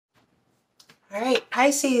All right,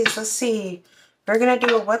 Pisces, let's see. We're going to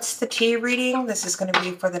do a What's the Tea reading. This is going to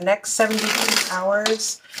be for the next 72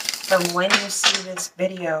 hours from when you see this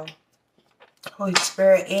video. Holy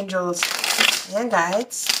Spirit, angels, and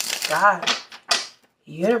guides, God,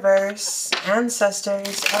 universe, ancestors,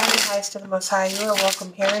 and the highest of the Most High, you are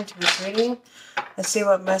welcome here into this reading. Let's see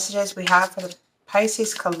what messages we have for the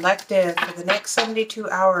Pisces collective for the next 72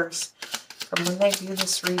 hours from when they view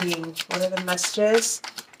this reading. What are the messages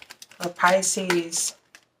for Pisces?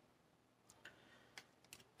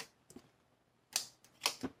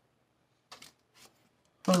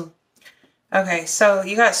 Okay, so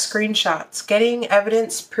you got screenshots. Getting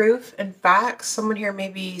evidence, proof, and facts. Someone here may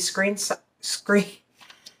be screenshotting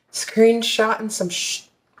some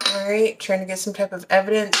alright, trying to get some type of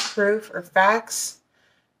evidence, proof, or facts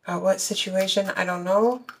about what situation, I don't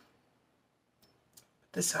know. Put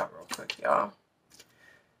this out real quick, y'all.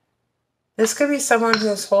 This could be someone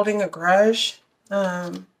who's holding a grudge,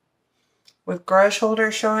 with grudge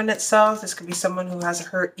holder showing itself. This could be someone who has a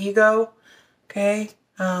hurt ego, okay?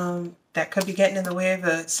 That could be getting in the way of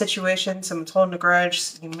a situation. Someone's holding a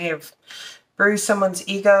grudge. You may have bruised someone's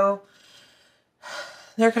ego.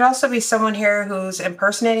 There could also be someone here who's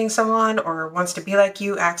impersonating someone or wants to be like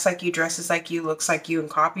you, acts like you, dresses like you, looks like you, and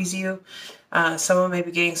copies you. Someone may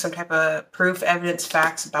be getting some type of proof, evidence,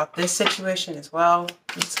 facts about this situation as well.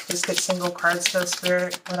 Let's just get single cards though,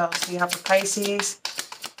 Spirit. What else do you have for Pisces?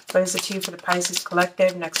 What is the tea for the Pisces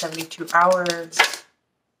collective next 72 hours?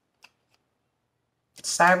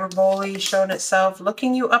 Cyber bully showing itself,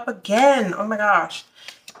 looking you up again. Oh my gosh.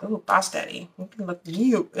 Oh, boss daddy. We can look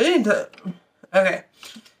you into. Okay.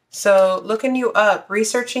 So looking you up,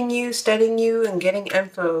 researching you, studying you, and getting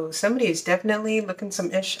info. Somebody is definitely looking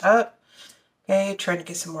some ish up. Okay, trying to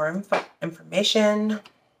get some more information.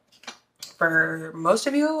 For most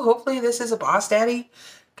of you, hopefully this is a boss daddy.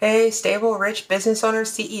 Okay, stable, rich business owner,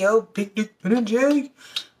 CEO, big dick energy.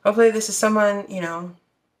 Hopefully this is someone, you know,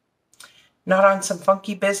 not on some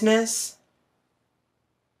funky business.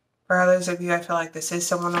 For others of you, I feel like this is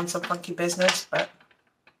someone on some funky business, but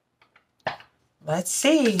let's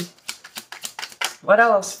see. What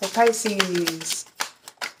else for Pisces?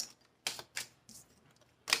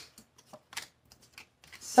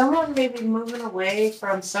 Someone may be moving away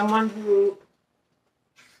from someone who,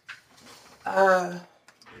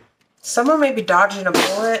 someone may be dodging a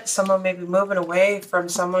bullet. Someone may be moving away from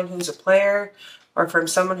someone who's a player or from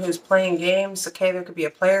someone who's playing games. Okay, there could be a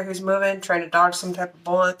player who's moving, trying to dodge some type of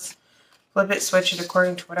bullets. Flip it, switch it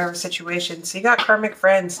according to whatever situation. So you got karmic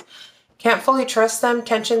friends. Can't fully trust them.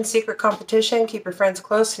 Tension, secret competition. Keep your friends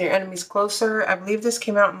close and your enemies closer. I believe this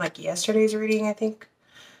came out in like yesterday's reading, I think.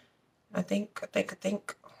 I think.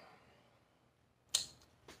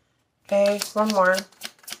 Okay, one more.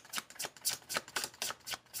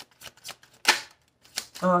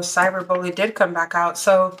 Oh, cyberbully did come back out.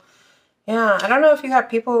 So, yeah, I don't know if you have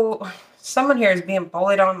people, someone here is being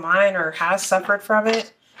bullied online or has suffered from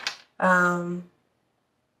it.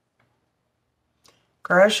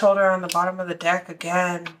 Grudge holder on the bottom of the deck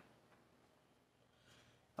again.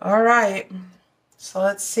 All right, so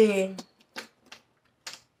let's see.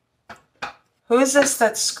 Who is this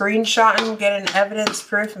that's screenshotting, getting evidence,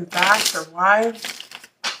 proof, and facts, or why?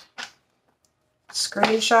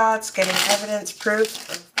 Screenshots, getting evidence, proof,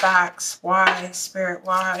 and facts. Why? Spirit,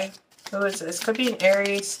 why? Who is this? Could be an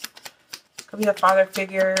Aries. Could be a father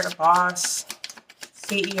figure, a boss,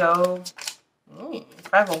 CEO.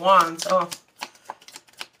 Five of Wands. Oh.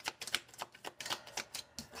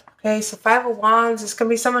 Okay, so Five of Wands. This can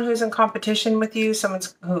be someone who's in competition with you, someone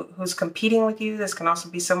who's competing with you. This can also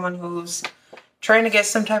be someone who's trying to get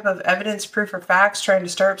some type of evidence, proof, or facts, trying to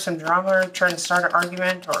start up some drama, trying to start an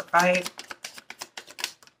argument or a fight.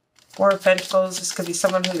 Four of Pentacles. This could be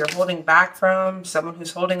someone who you're holding back from, someone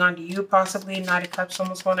who's holding on to you possibly. Knight of Cups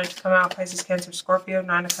almost wanted to come out. Pisces, Cancer, Scorpio.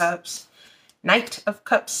 Nine of Cups. Knight of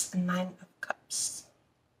Cups and Nine of Cups.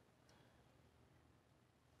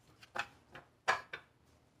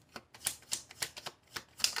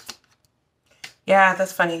 Yeah,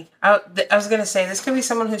 that's funny. I was going to say, this could be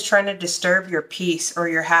someone who's trying to disturb your peace or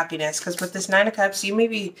your happiness. Because with this Nine of Cups, you may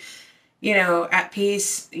be, you know, at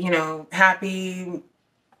peace, you know, happy,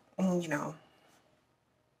 you know,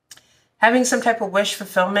 having some type of wish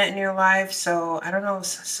fulfillment in your life. So, I don't know,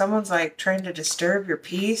 someone's like trying to disturb your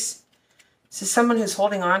peace. This is someone who's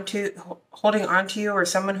holding on to you, or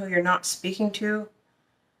someone who you're not speaking to,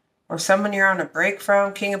 or someone you're on a break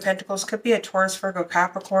from. King of Pentacles could be a Taurus, Virgo,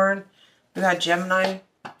 Capricorn. We got Gemini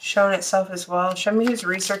showing itself as well. Show me who's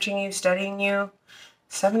researching you, studying you.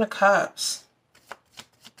 Seven of Cups.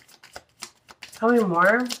 Tell me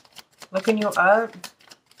more. Looking you up.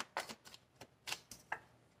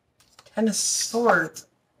 Ten of Swords.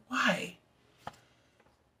 Why?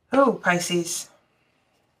 Oh, Pisces.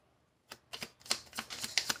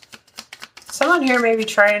 Someone here may be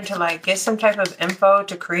trying to like get some type of info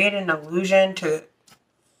to create an illusion to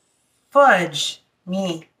fudge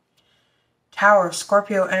me. Tower,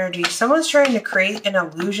 Scorpio energy. Someone's trying to create an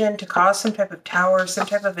illusion to cause some type of tower, some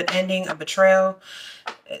type of an ending, a betrayal.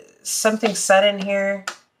 Something sudden here.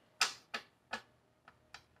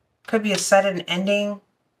 Could be a sudden ending.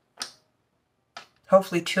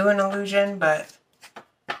 Hopefully to an illusion, but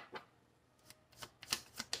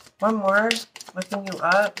one more. Looking you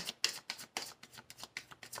up.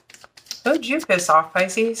 Who'd you piss off,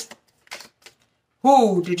 Pisces?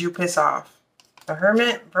 Who did you piss off? The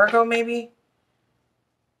Hermit? Virgo, maybe?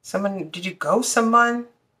 Someone, did you ghost someone?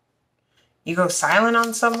 You go silent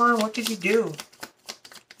on someone? What did you do?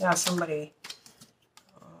 Yeah, somebody.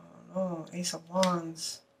 Oh, no. Ace of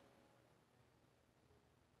Wands.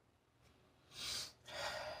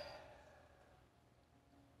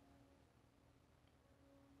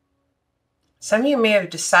 Some of you may have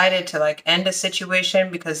decided to like end a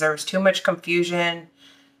situation because there was too much confusion.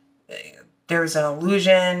 There was an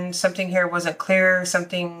illusion. Something here wasn't clear.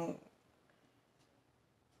 Something...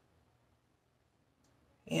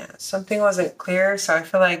 Yeah, something wasn't clear. So I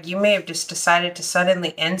feel like you may have just decided to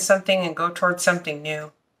suddenly end something and go towards something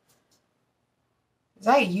new. Is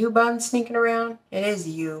that you, Bun, sneaking around? It is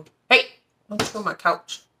you. Hey, don't steal my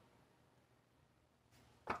couch.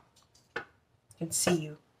 I can see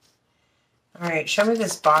you. All right, show me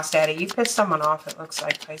this boss daddy. You pissed someone off, it looks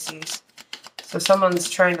like, Pisces. So someone's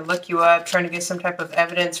trying to look you up, trying to get some type of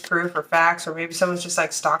evidence, proof, or facts, or maybe someone's just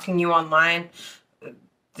like stalking you online.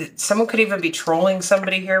 Someone could even be trolling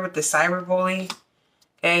somebody here with the cyberbully.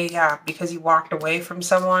 Okay, yeah, because you walked away from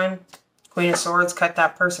someone. Queen of Swords cut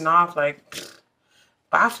that person off. Like,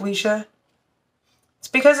 bye, Felicia. It's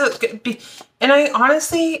because and I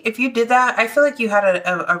honestly, if you did that, I feel like you had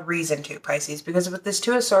a reason to, Pisces, because with this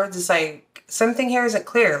Two of Swords, it's like something here isn't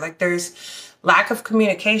clear. Like there's lack of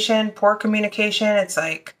communication, poor communication. It's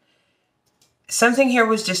like something here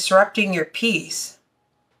was disrupting your peace.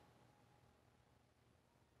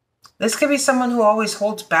 This could be someone who always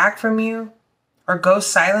holds back from you or goes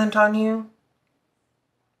silent on you,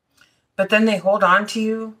 but then they hold on to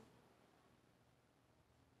you.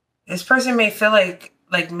 This person may feel like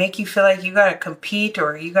make you feel like you gotta compete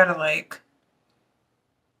or you gotta like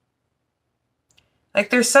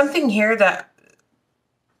there's something here that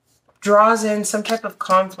draws in some type of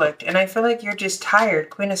conflict, and I feel like you're just tired.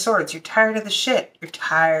 Queen of Swords, you're tired of the shit. You're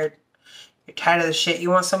tired. You're tired of the shit. You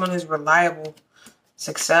want someone who's reliable,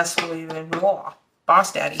 successful, even. Whoa,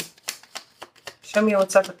 boss daddy. Show me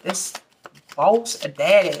what's up with this boss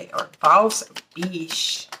daddy or boss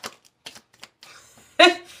biche.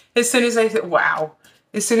 As soon as I say, wow.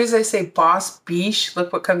 As soon as I say boss biche,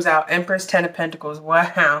 look what comes out. Empress, 10 of Pentacles.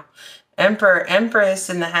 Wow. Emperor, Empress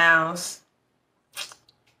in the house.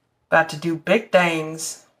 About to do big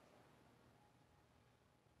things.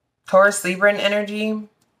 Taurus, Libra energy.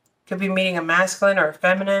 Could be meeting a masculine or a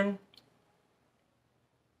feminine.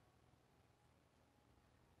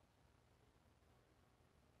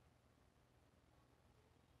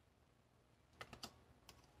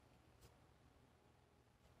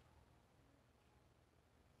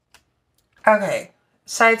 Okay,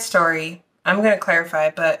 side story. I'm going to clarify,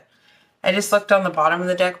 but I just looked on the bottom of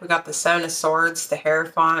the deck. We got the Seven of Swords, the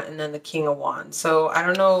Hierophant, and then the King of Wands. So I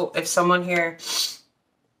don't know if someone here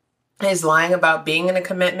is lying about being in a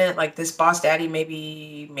commitment. Like this boss daddy may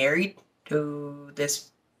be married to this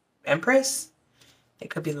Empress. They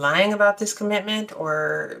could be lying about this commitment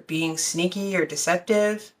or being sneaky or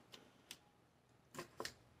deceptive.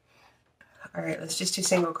 All right, let's just do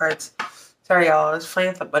single cards. Sorry, y'all. I was playing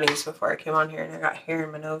with the bunnies before I came on here, and I got hair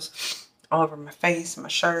in my nose, all over my face, my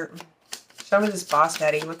shirt. Show me this boss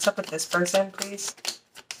daddy. What's up with this person, please?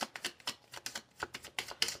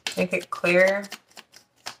 Make it clear.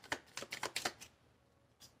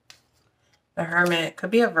 The Hermit.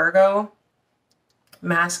 Could be a Virgo.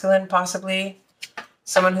 Masculine, possibly.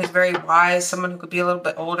 Someone who's very wise. Someone who could be a little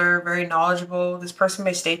bit older, very knowledgeable. This person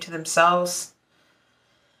may stay to themselves.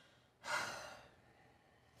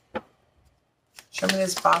 Show me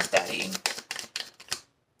this boss daddy.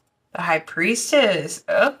 The High Priestess.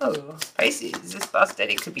 Oh, Pisces. This boss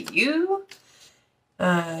daddy could be you.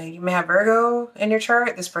 You may have Virgo in your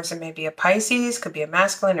chart. This person may be a Pisces. Could be a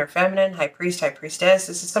masculine or feminine. High Priest, High Priestess.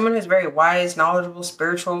 This is someone who's very wise, knowledgeable,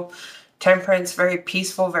 spiritual, temperance, very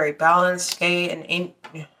peaceful, very balanced. Okay,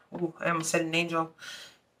 ooh, I almost said an angel.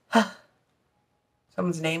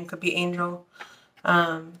 Someone's name could be Angel.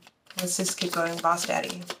 Let's just keep going. Boss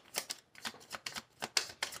daddy.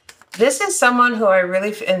 This is someone who I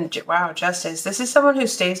really, and wow, Justice. This is someone who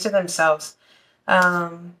stays to themselves.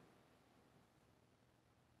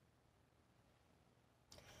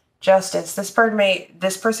 Justice. This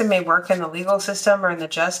person may work in the legal system or in the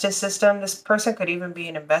justice system. This person could even be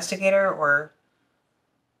an investigator or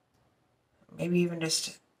maybe even just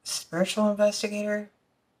a spiritual investigator.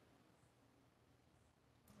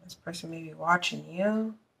 This person may be watching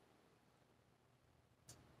you.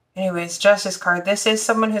 Anyways, Justice card. This is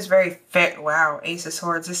someone who's very fair. Wow, Ace of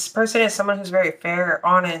Swords. This person is someone who's very fair,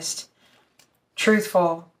 honest,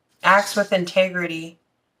 truthful, acts with integrity.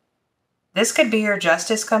 This could be your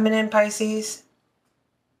Justice coming in, Pisces.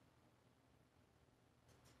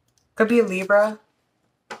 Could be a Libra.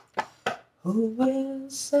 Who will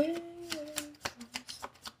say?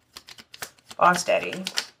 Boss Daddy.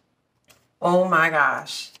 Oh my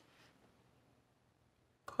gosh.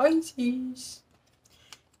 Pisces.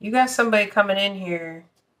 You got somebody coming in here.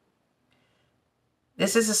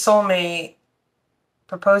 This is a soulmate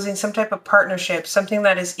proposing some type of partnership, something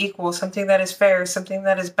that is equal, something that is fair, something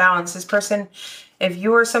that is balanced. This person, if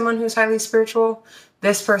you are someone who's highly spiritual,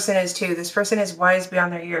 this person is too. This person is wise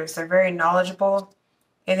beyond their years. They're very knowledgeable.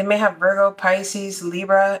 And they may have Virgo, Pisces,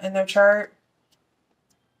 Libra in their chart.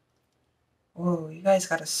 Ooh, you guys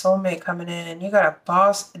got a soulmate coming in. You got a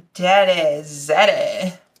boss daddy,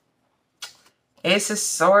 Zeddy. Ace of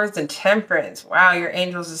Swords and Temperance. Wow, your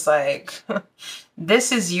angels is like,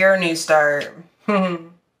 this is your new start. Could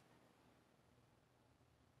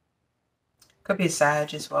be a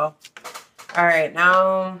Sag as well. All right,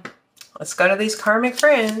 now let's go to these karmic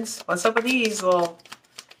friends. What's up with these little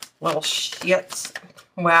shits?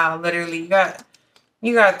 Wow, literally,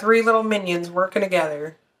 you got 3 little minions working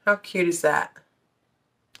together. How cute is that?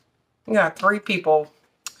 You got 3 people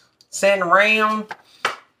sitting around.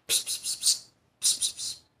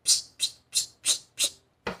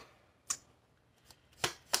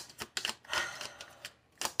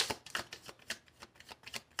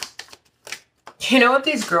 You know what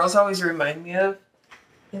these girls always remind me of?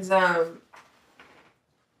 Is, I'm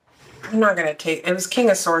not going to take... It was King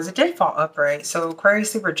of Swords. It did fall upright. So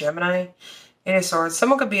Aquarius, Libra, Gemini, 8 of Swords.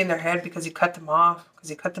 Someone could be in their head because he cut them off. Because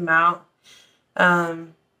he cut them out.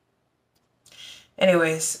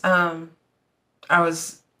 Anyways, I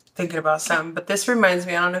was thinking about something. But this reminds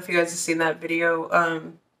me... I don't know if you guys have seen that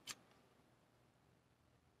video.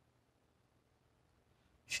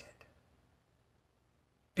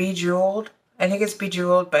 Bejeweled. I think it's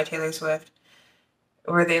Bejeweled by Taylor Swift.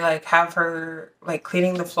 Where they like have her like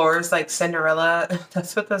cleaning the floors like Cinderella.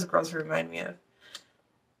 That's what those girls remind me of.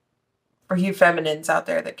 For you feminines out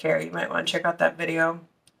there that care, you might want to check out that video.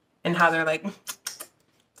 And how they're like,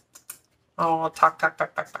 oh, talk.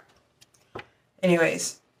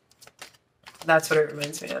 Anyways, that's what it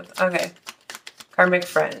reminds me of. Okay. Karmic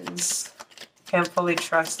friends. Can't fully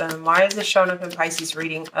trust them. Why is this showing up in Pisces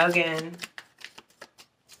reading again?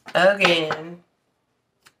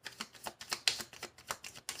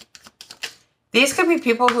 These could be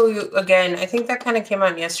people who, again, I think that kind of came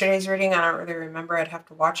out in yesterday's reading. I don't really remember. I'd have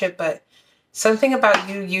to watch it. But something about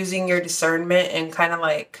you using your discernment and kind of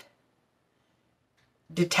like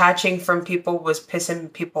detaching from people was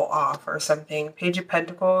pissing people off or something. Page of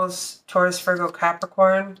Pentacles, Taurus, Virgo,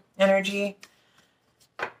 Capricorn energy.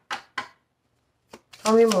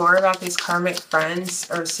 Tell me more about these karmic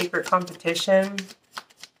friends or secret competition.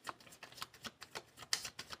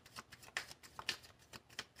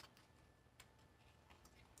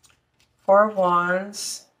 Four of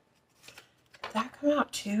Wands. Did that come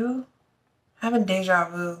out too? Having deja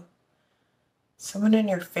vu. Someone in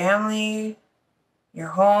your family, your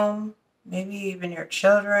home, maybe even your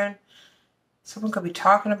children. Someone could be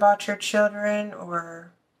talking about your children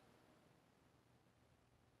or...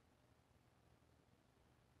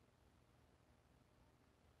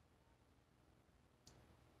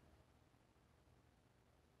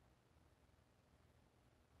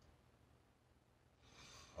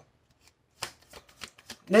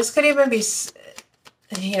 This could even be,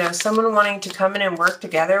 you know, someone wanting to come in and work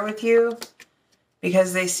together with you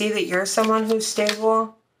because they see that you're someone who's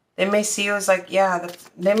stable. They may see you as like, yeah,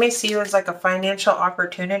 they may see you as like a financial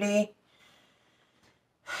opportunity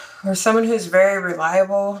or someone who's very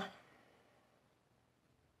reliable.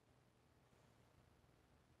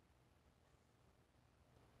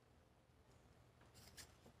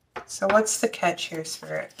 So what's the catch here,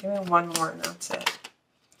 Spirit? Give me one more and that's it.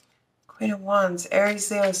 Queen of Wands,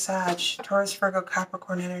 Aries, Leo, Sag, Taurus, Virgo,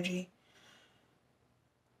 Capricorn energy.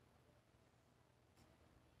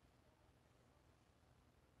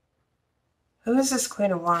 Who is this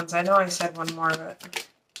Queen of Wands? I know I said one more, but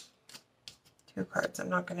 2 cards I'm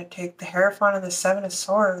not going to take. The Hierophant and the 7 of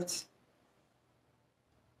Swords.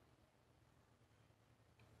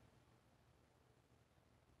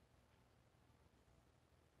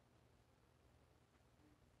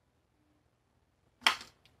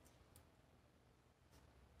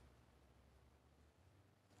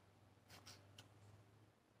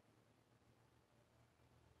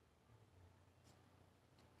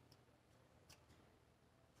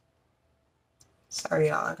 Sorry,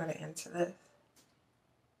 y'all. I gotta answer this.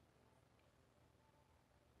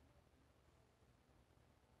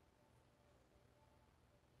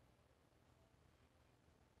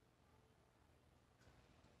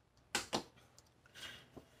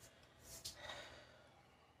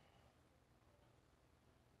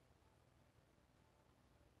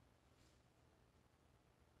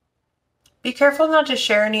 Be careful not to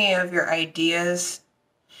share any of your ideas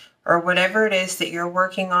or whatever it is that you're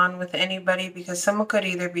working on with anybody, because someone could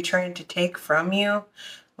either be trying to take from you,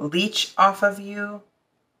 leech off of you,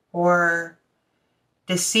 or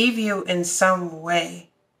deceive you in some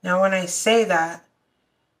way. Now, when I say that,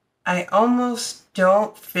 I almost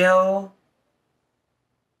don't feel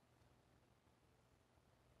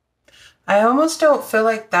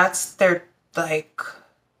like that's their, like,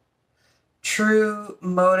 true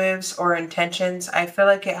motives or intentions. I feel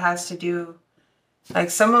like it has to do, like,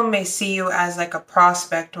 someone may see you as like a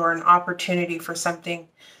prospect or an opportunity for something.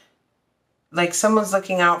 Like someone's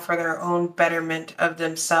looking out for their own betterment of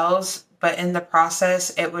themselves, but in the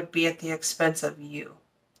process, it would be at the expense of you.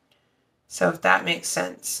 So if that makes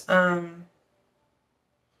sense.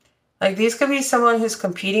 Like these could be someone who's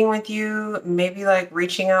competing with you, maybe like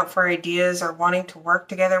reaching out for ideas or wanting to work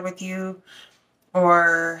together with you.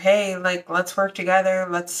 Or, hey, like, let's work together.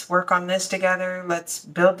 Let's work on this together. Let's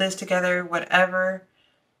build this together, whatever.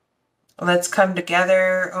 Let's come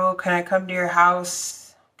together. Oh, can I come to your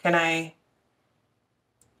house? Can I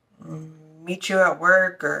meet you at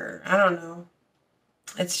work? Or, I don't know.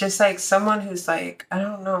 It's just like someone who's like, I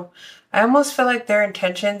don't know. I almost feel like their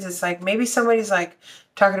intentions is like, maybe somebody's like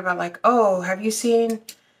talking about like, oh, have you seen,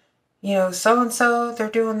 you know, so-and-so, they're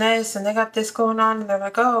doing this and they got this going on. And they're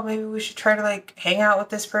like, oh, maybe we should try to like hang out with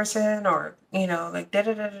this person or, you know, like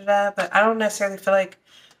da-da-da-da-da. But I don't necessarily feel like,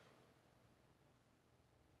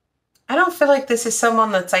 this is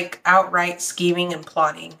someone that's like outright scheming and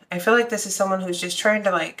plotting. I feel like this is someone who's just trying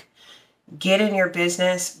to like get in your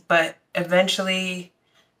business, but eventually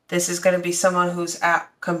this is going to be someone who's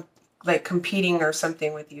like competing or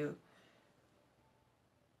something with you.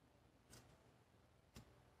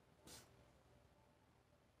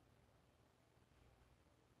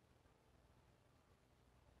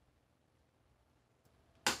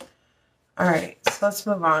 All right, so let's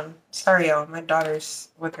move on. Sorry, y'all. My daughter's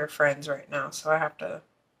with her friends right now, so I have to...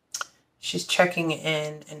 She's checking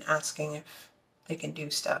in and asking if they can do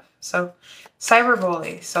stuff. So,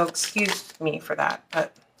 cyberbully. So, excuse me for that.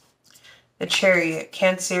 But the Chariot,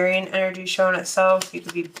 Cancerian energy showing itself. You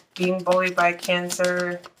could be being bullied by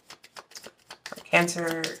Cancer. Or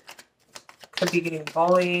Cancer could be getting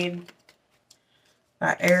bullied.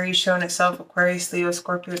 Aries showing itself. Aquarius, Leo,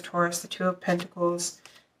 Scorpio, Taurus. The Two of Pentacles.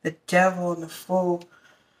 The Devil and the Fool.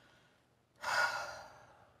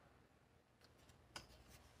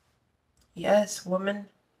 Yes, woman.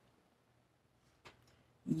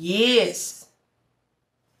 Yes.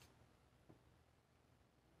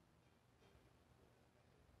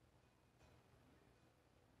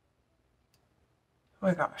 Oh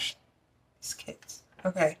my gosh. These kids.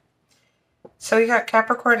 Okay. So you got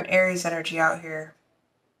Capricorn and Aries energy out here.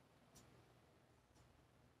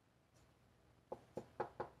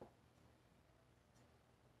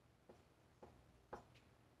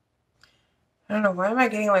 I don't know, why am I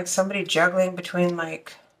getting like somebody juggling between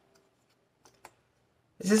like,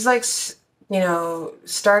 this is like, you know,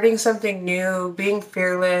 starting something new, being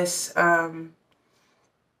fearless,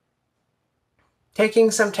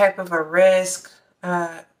 taking some type of a risk,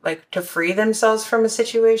 like to free themselves from a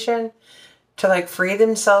situation, to like free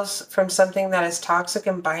themselves from something that is toxic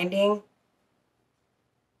and binding.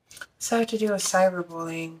 So I have to do with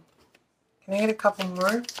cyberbullying. Can I get a couple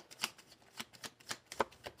more?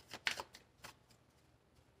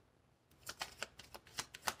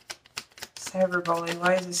 Cyberbullying.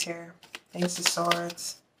 Why is this here? Ace of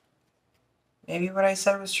Swords. Maybe what I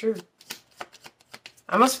said was true.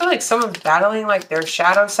 I almost feel like someone's battling like their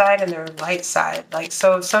shadow side and their light side. Like,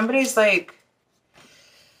 so somebody's like,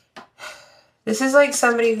 this is like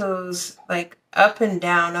somebody who's like up and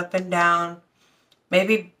down,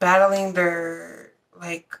 maybe battling their,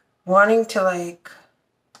 like, wanting to like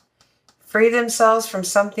free themselves from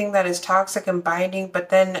something that is toxic and binding. But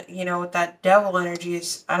then, you know, with that devil energy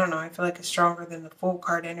is, I don't know, I feel like it's stronger than the Fool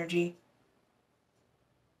card energy.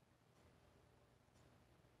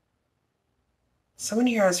 Someone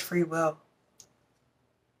here has free will.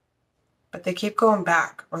 But they keep going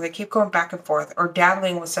back, or they keep going back and forth, or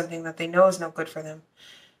dabbling with something that they know is no good for them.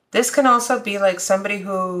 This can also be like somebody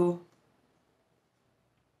who...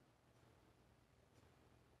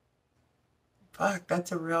 Fuck,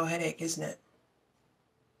 that's a real headache, isn't it?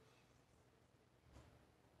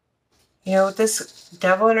 You know, with this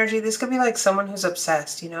devil energy, this could be like someone who's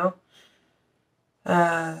obsessed, you know?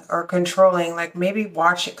 Or controlling, like maybe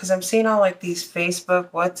watching, because I'm seeing all like these Facebook,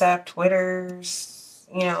 WhatsApp, Twitters,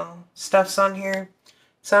 you know, stuffs on here.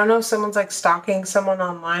 So I don't know if someone's like stalking someone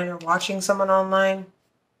online or watching someone online.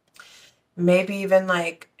 Maybe even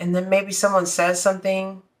like, and then maybe someone says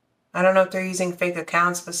something. I don't know if they're using fake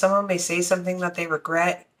accounts, but someone may say something that they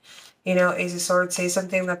regret. You know, Ace of Swords, say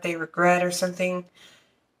something that they regret or something.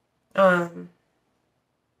 And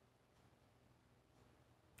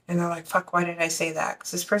they're like, fuck, why did I say that?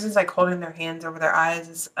 Because this person's like holding their hands over their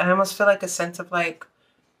eyes. I almost feel like a sense of like,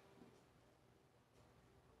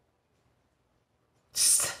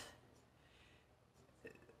 just,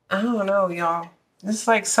 I don't know, y'all. This is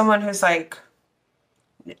like someone who's like,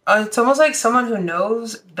 it's almost like someone who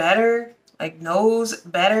knows better,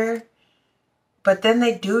 but then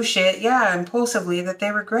they do shit, yeah, impulsively that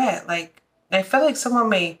they regret. Like, I feel like someone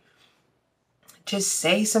may just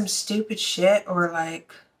say some stupid shit or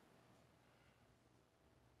like,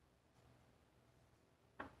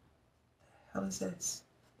 what is this?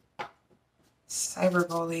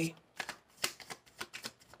 Cyberbully.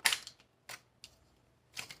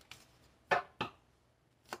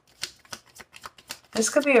 This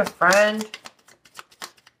could be a friend.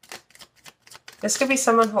 This could be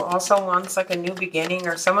someone who also wants like a new beginning,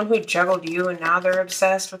 or someone who juggled you and now they're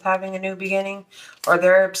obsessed with having a new beginning, or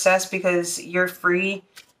they're obsessed because you're free.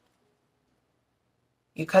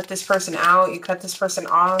 You cut this person out. You cut this person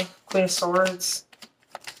off. Queen of Swords.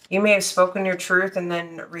 You may have spoken your truth and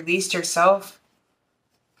then released yourself.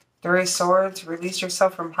 Three of Swords. Released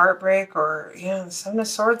yourself from heartbreak, or yeah, the Seven of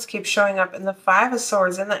Swords keeps showing up, and the Five of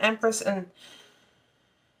Swords and the Empress. And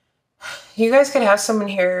you guys could have someone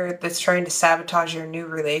here that's trying to sabotage your new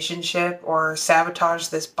relationship, or sabotage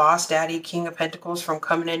this boss daddy, King of Pentacles, from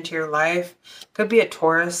coming into your life. Could be a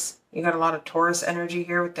Taurus. You got a lot of Taurus energy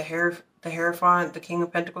here with the Hierophant, the King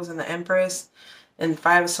of Pentacles, and the Empress. And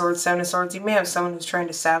Five of Swords, Seven of Swords. You may have someone who's trying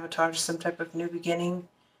to sabotage some type of new beginning.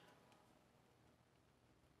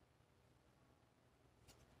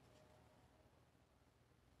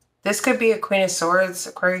 This could be a Queen of Swords,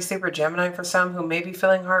 Aquarius, Libra, Gemini for some, who may be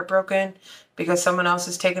feeling heartbroken because someone else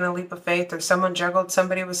has taken a leap of faith, or someone juggled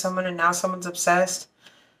somebody with someone and now someone's obsessed.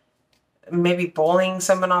 Maybe bullying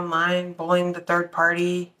someone online, bullying the third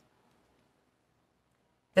party.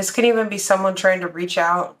 This could even be someone trying to reach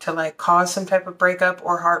out to like cause some type of breakup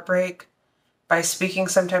or heartbreak by speaking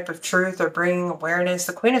some type of truth or bringing awareness.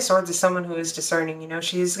 The Queen of Swords is someone who is discerning, you know,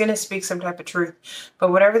 she's going to speak some type of truth.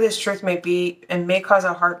 But whatever this truth may be, it may cause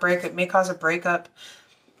a heartbreak, it may cause a breakup.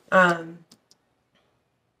 There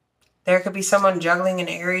could be someone juggling an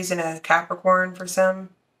Aries and a Capricorn for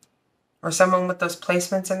some, or someone with those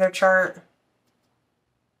placements in their chart.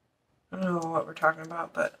 I don't know what we're talking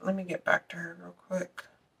about, but let me get back to her real quick.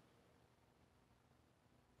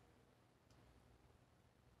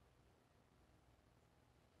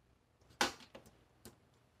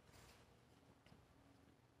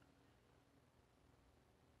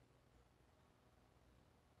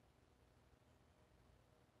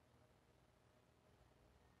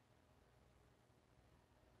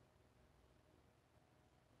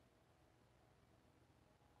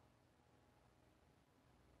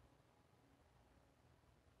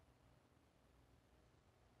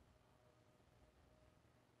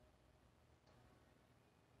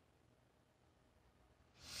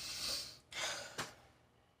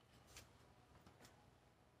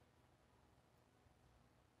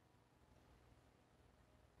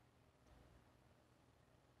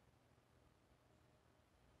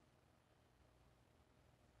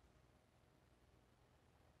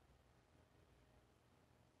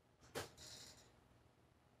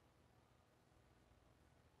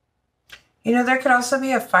 You know, there could also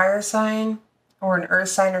be a fire sign or an earth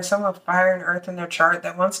sign, or someone with fire and earth in their chart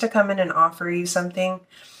that wants to come in and offer you something.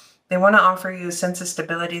 They want to offer you a sense of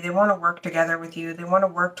stability. They want to work together with you. They want to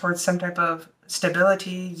work towards some type of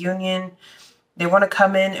stability, union. They want to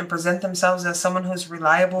come in and present themselves as someone who's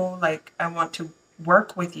reliable. Like, I want to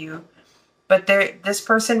work with you. But this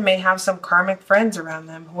person may have some karmic friends around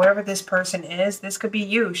them. Whoever this person is, this could be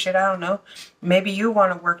you. Shit, I don't know. Maybe you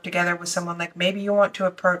want to work together with someone. Like maybe you want to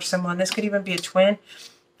approach someone. This could even be a twin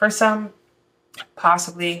for some.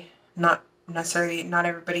 Possibly. Not necessarily. Not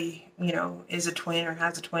everybody, you know, is a twin or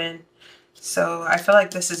has a twin. So I feel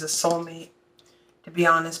like this is a soulmate, to be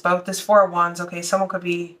honest. But with this Four of Wands, okay, someone could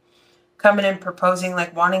be coming in proposing,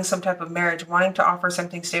 like wanting some type of marriage, wanting to offer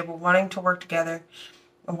something stable, wanting to work together,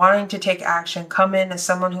 wanting to take action, come in as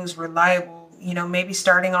someone who's reliable, you know, maybe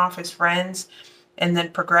starting off as friends and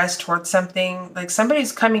then progress towards something. Like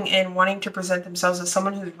somebody's coming in wanting to present themselves as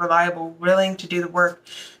someone who's reliable, willing to do the work.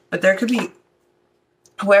 But there could be,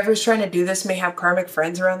 whoever's trying to do this may have karmic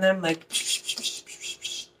friends around them, like,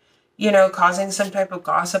 you know, causing some type of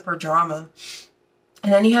gossip or drama.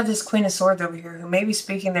 And then you have this Queen of Swords over here who may be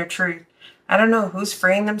speaking their truth. I don't know who's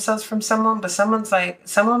freeing themselves from someone, but someone's like,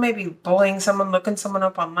 someone may be bullying someone, looking someone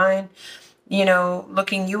up online, you know,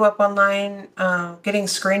 looking you up online, getting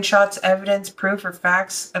screenshots, evidence, proof, or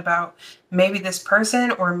facts about maybe this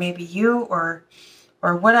person or maybe you or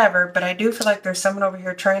whatever. But I do feel like there's someone over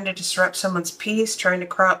here trying to disrupt someone's peace, trying to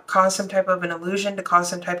cause some type of an illusion, to cause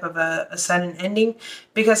some type of a sudden ending,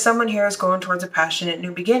 because someone here is going towards a passionate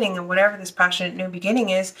new beginning. And whatever this passionate new beginning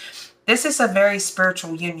is, this is a very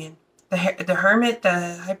spiritual union. The Hermit,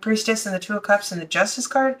 the High Priestess, and the Two of Cups, and the Justice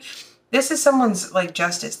card, this is someone's like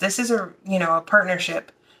justice. This is a, you know, a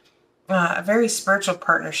partnership, a very spiritual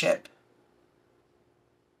partnership.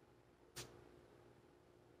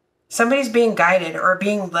 Somebody's being guided or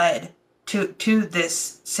being led to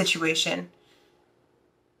this situation.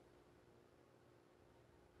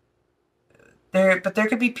 But there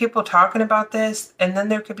could be people talking about this, and then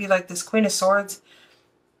there could be like this Queen of Swords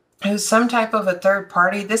who's some type of a third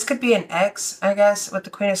party. This could be an ex, I guess, with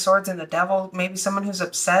the Queen of Swords and the Devil. Maybe someone who's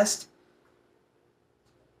obsessed.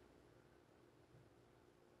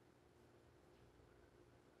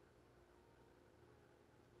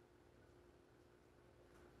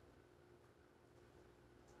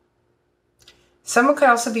 Someone could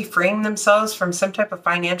also be freeing themselves from some type of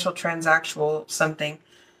financial transactional something.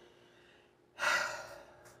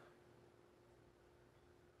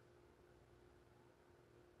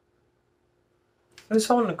 Who's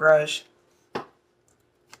holding a grudge?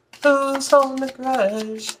 Who's holding a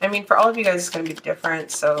grudge? I mean, for all of you guys, it's going to be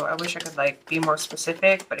different, so I wish I could, like, be more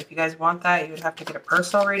specific, but if you guys want that, you would have to get a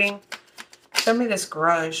personal reading. Show me this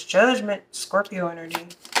grudge. Judgment, Scorpio energy.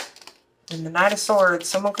 And the Knight of Swords.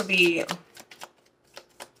 Someone could be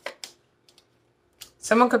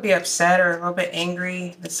upset or a little bit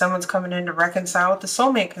angry that someone's coming in to reconcile with the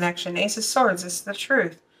soulmate connection. Ace of Swords, it's the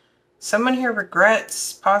truth. Someone here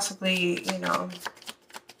regrets possibly, you know,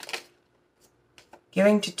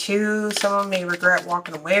 giving to two. Someone may regret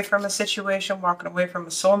walking away from a situation, walking away from a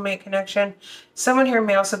soulmate connection. Someone here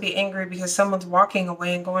may also be angry because someone's walking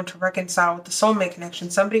away and going to reconcile with the soulmate connection.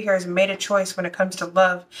 Somebody here has made a choice when it comes to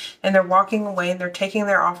love, and they're walking away and they're taking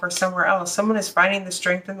their offer somewhere else. Someone is finding the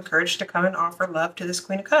strength and the courage to come and offer love to this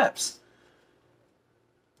Queen of Cups.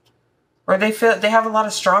 Or they feel they have a lot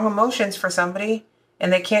of strong emotions for somebody,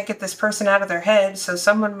 and they can't get this person out of their head, so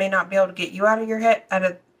someone may not be able to get you out of your head,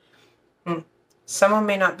 someone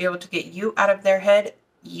may not be able to get you out of their head.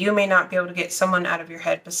 You may not be able to get someone out of your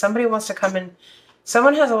head, but somebody wants to come in.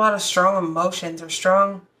 Someone has a lot of strong emotions or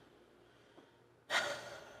strong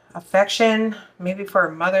affection, maybe for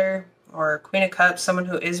a mother or a Queen of Cups, someone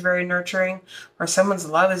who is very nurturing, or someone's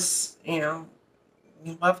love is, you know,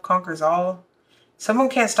 love conquers all. Someone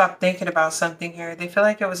can't stop thinking about something here. They feel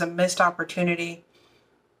like it was a missed opportunity.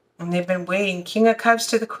 And they've been waiting. King of Cups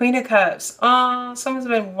to the Queen of Cups. Oh, someone's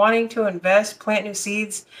been wanting to invest, plant new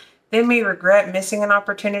seeds. They may regret missing an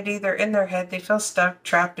opportunity. They're in their head. They feel stuck,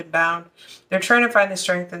 trapped, and bound. They're trying to find the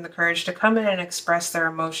strength and the courage to come in and express their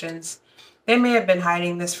emotions. They may have been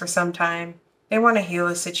hiding this for some time. They want to heal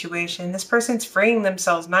a situation. This person's freeing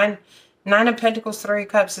themselves. Nine of Pentacles, Three of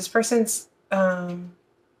Cups. This person's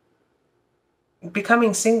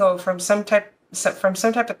becoming single from some type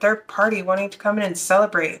of third party, wanting to come in and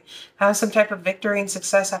celebrate, have some type of victory and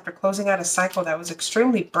success after closing out a cycle that was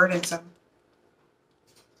extremely burdensome.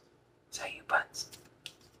 So you buns.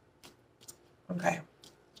 Okay.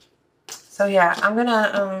 So yeah, I'm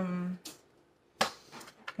gonna I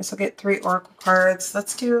guess I'll get 3 oracle cards.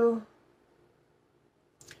 Let's do,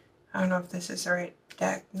 I don't know if this is the right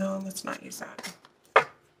deck. No, let's not use that.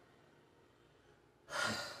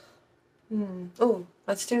 Ooh,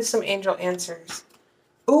 let's do some angel answers.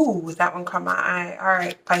 Ooh, that one caught my eye. All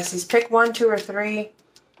right, Pisces, pick 1, 2, or 3. If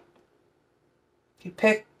you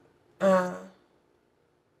pick, hold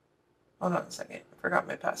on a second. I forgot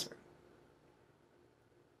my password.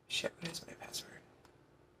 Shit, what is my password?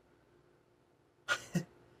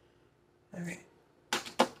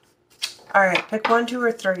 Alright, pick 1, 2,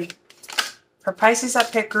 or 3. For Pisces, I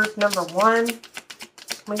pick group number 1.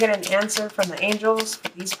 We get an answer from the angels for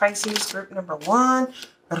these Pisces. Group number 1,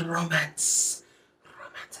 romance.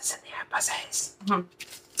 Romance is in the air, Pisces.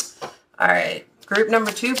 Alright, group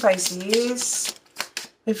number 2, Pisces.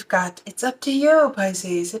 We've got, it's up to you,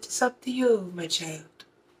 Pisces. It is up to you, my child.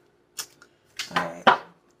 Alright,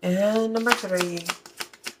 and number 3.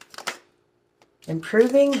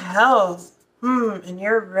 Improving health. And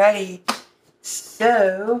you're ready.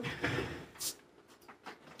 So,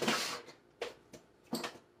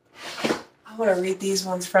 I want to read these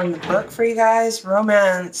ones from the book for you guys.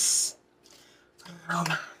 Romance.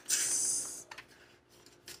 Romance.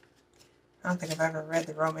 I don't think I've ever read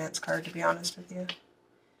the romance card, to be honest with you.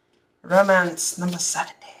 Romance number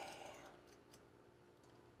 70.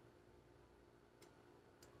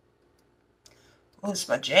 Oh, it's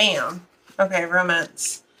my jam. Okay,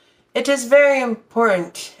 romance. It is very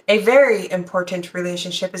important. A very important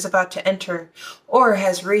relationship is about to enter or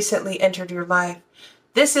has recently entered your life.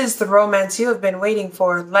 This is the romance you have been waiting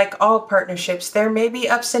for. Like all partnerships, there may be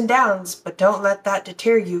ups and downs, but don't let that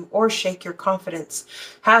deter you or shake your confidence.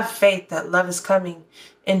 Have faith that love is coming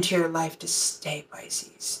into your life to stay,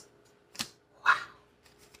 Pisces. Wow.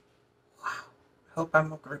 Wow. I hope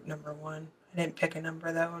I'm a group number 1. I didn't pick a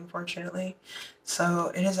number though, unfortunately.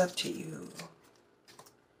 So it is up to you.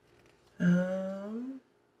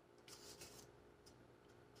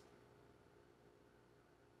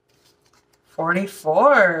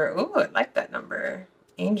 44. Ooh, I like that number.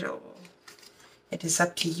 Angel. It is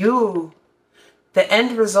up to you. The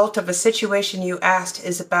end result of a situation you asked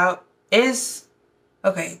the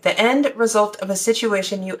end result of a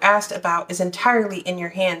situation you asked about is entirely in your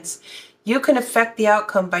hands. You can affect the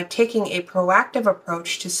outcome by taking a proactive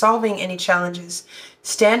approach to solving any challenges.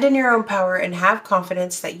 Stand in your own power and have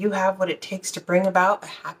confidence that you have what it takes to bring about a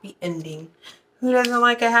happy ending. Who doesn't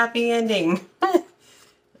like a happy ending?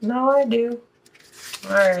 No, I do.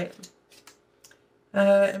 All right.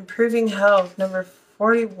 Improving health, number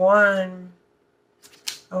 41.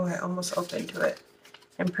 Oh, I almost opened to it.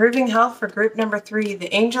 Improving health for group number 3.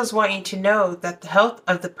 The angels want you to know that the health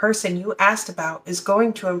of the person you asked about is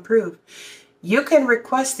going to improve. You can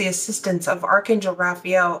request the assistance of Archangel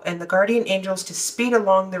Raphael and the guardian angels to speed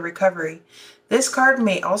along the recovery. This card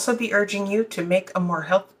may also be urging you to make a more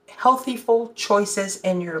healthful choices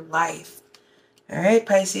in your life. All right,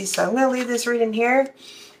 Pisces. So I'm going to leave this reading here.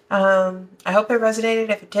 I hope it resonated.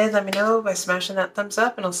 If it did, let me know by smashing that thumbs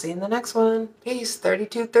up, and I'll see you in the next one. Peace.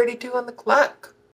 32:32 on the clock.